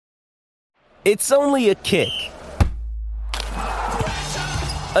It's only a kick,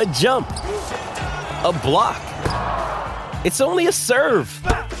 a jump, a block. It's only a serve.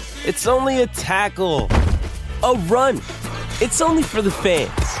 It's only a tackle, a run. It's only for the fans.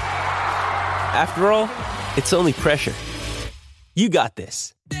 After all, it's only pressure. You got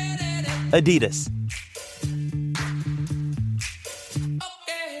this. Adidas.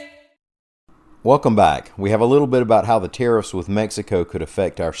 Welcome back. We have a little bit about how the tariffs with Mexico could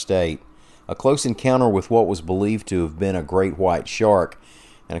affect our state, a close encounter with what was believed to have been a great white shark,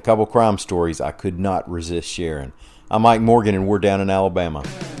 and a couple crime stories I could not resist sharing. I'm Mike Morgan, and we're down in Alabama.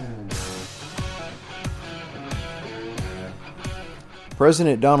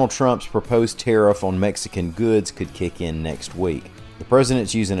 President Donald Trump's proposed tariff on Mexican goods could kick in next week. The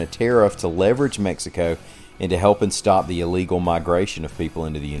president's using a tariff to leverage Mexico into helping stop the illegal migration of people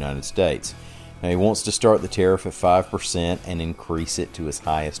into the United States. Now, he wants to start the tariff at 5% and increase it to as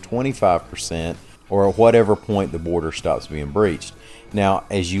high as 25%, or at whatever point the border stops being breached. Now,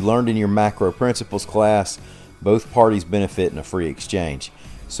 as you learned in your macro principles class, both parties benefit in a free exchange.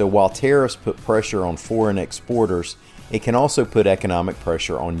 So while tariffs put pressure on foreign exporters, it can also put economic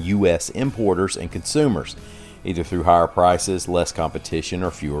pressure on U.S. importers and consumers, either through higher prices, less competition,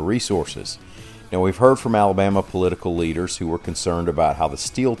 or fewer resources. Now, we've heard from Alabama political leaders who were concerned about how the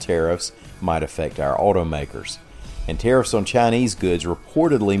steel tariffs might affect our automakers. And tariffs on Chinese goods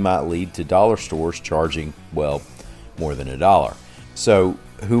reportedly might lead to dollar stores charging, well, more than $1. So,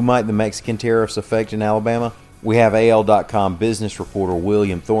 who might the Mexican tariffs affect in Alabama? We have AL.com business reporter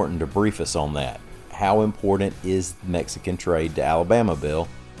William Thornton to brief us on that. How important is Mexican trade to Alabama, Bill?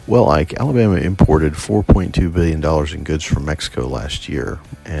 Well, Ike, Alabama imported $4.2 billion in goods from Mexico last year,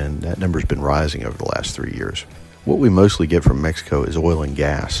 and that number's been rising over the last 3 years. What we mostly get from Mexico is oil and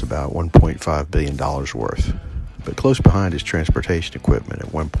gas, about $1.5 billion worth. But close behind is transportation equipment at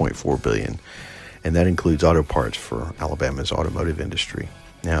 $1.4 billion, and that includes auto parts for Alabama's automotive industry.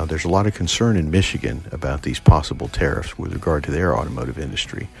 Now, there's a lot of concern in Michigan about these possible tariffs with regard to their automotive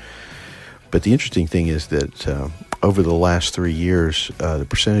industry. But the interesting thing is that over the last 3 years, the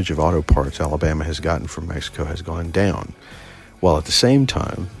percentage of auto parts Alabama has gotten from Mexico has gone down, while at the same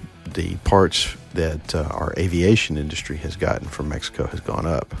time, the parts that our aviation industry has gotten from Mexico has gone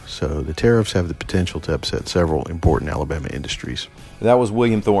up. So the tariffs have the potential to upset several important Alabama industries. That was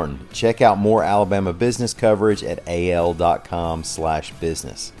William Thornton. Check out more Alabama business coverage at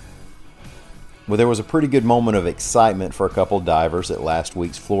al.com/business. Well, there was a pretty good moment of excitement for a couple divers at last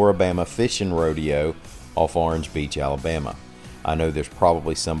week's Floribama Fishing Rodeo off Orange Beach, Alabama. I know there's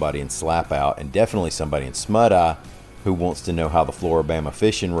probably somebody in Slapout and definitely somebody in Smut Eye who wants to know how the Floribama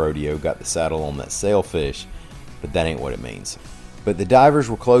Fishing Rodeo got the saddle on that sailfish, but that ain't what it means. But the divers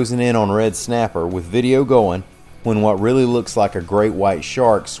were closing in on red snapper with video going when what really looks like a great white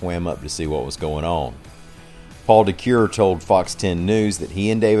shark swam up to see what was going on. Paul DeCure told Fox 10 News that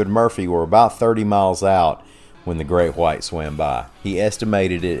he and David Murphy were about 30 miles out when the great white swam by. He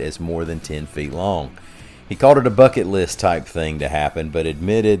estimated it as more than 10 feet long. He called it a bucket list type thing to happen, but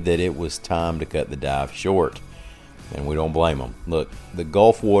admitted that it was time to cut the dive short. And we don't blame him. Look, the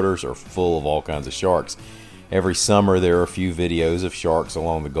Gulf waters are full of all kinds of sharks. Every summer there are a few videos of sharks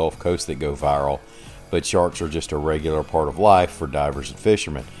along the Gulf Coast that go viral, but sharks are just a regular part of life for divers and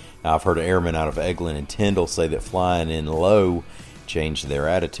fishermen. Now, I've heard airmen out of Eglin and Tyndall say that flying in low changed their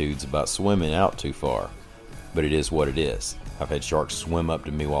attitudes about swimming out too far. But it is what it is. I've had sharks swim up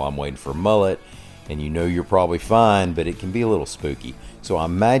to me while I'm waiting for a mullet, and you know you're probably fine, but it can be a little spooky. So I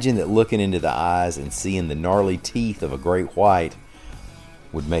imagine that looking into the eyes and seeing the gnarly teeth of a great white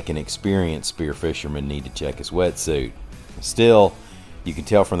would make an experienced spear fisherman need to check his wetsuit. Still, you can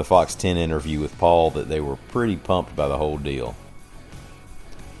tell from the Fox 10 interview with Paul that they were pretty pumped by the whole deal.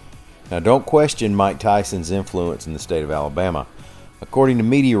 Now, don't question Mike Tyson's influence in the state of Alabama. According to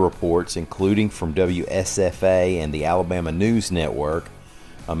media reports, including from WSFA and the Alabama News Network,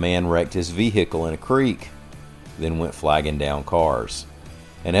 a man wrecked his vehicle in a creek, then went flagging down cars.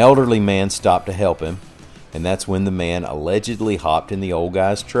 An elderly man stopped to help him, and that's when the man allegedly hopped in the old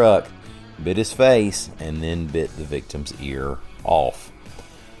guy's truck, bit his face, and then bit the victim's ear off.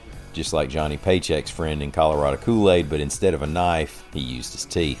 Just like Johnny Paycheck's friend in Colorado Kool-Aid, but instead of a knife, he used his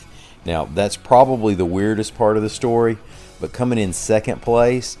teeth. Now, that's probably the weirdest part of the story, but coming in second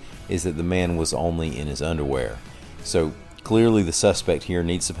place is that the man was only in his underwear. So clearly the suspect here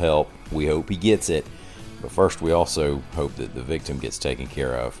needs some help. We hope he gets it. But first, we also hope that the victim gets taken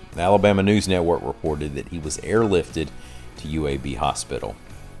care of. The Alabama News Network reported that he was airlifted to UAB Hospital.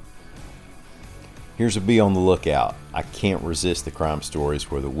 Here's a be on the lookout. I can't resist the crime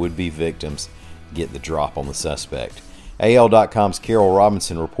stories where the would-be victims get the drop on the suspect. AL.com's Carol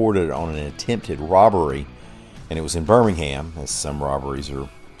Robinson reported on an attempted robbery, and it was in Birmingham, as some robberies are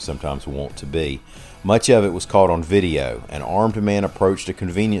sometimes wont to be. Much of it was caught on video. An armed man approached a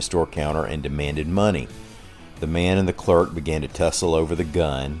convenience store counter and demanded money. The man and the clerk began to tussle over the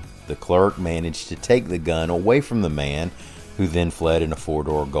gun. The clerk managed to take the gun away from the man, who then fled in a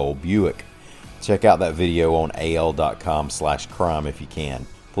four-door gold Buick. Check out that video on al.com/crime if you can.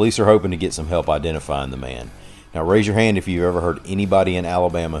 Police are hoping to get some help identifying the man. Now raise your hand if you've ever heard anybody in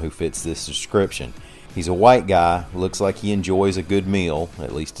Alabama who fits this description. He's a white guy, looks like he enjoys a good meal,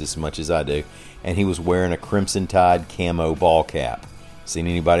 at least as much as I do, and he was wearing a Crimson Tide camo ball cap. Seen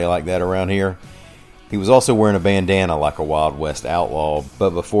anybody like that around here? He was also wearing a bandana like a Wild West outlaw,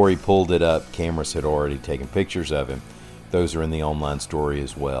 but before he pulled it up, cameras had already taken pictures of him. Those are in the online story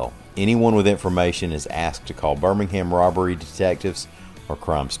as well. Anyone with information is asked to call Birmingham robbery detectives or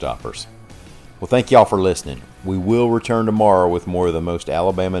Crime Stoppers. Well, thank y'all for listening. We will return tomorrow with more of the most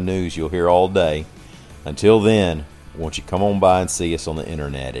Alabama news you'll hear all day. Until then, won't you come on by and see us on the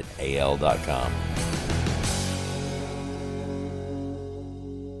internet at al.com.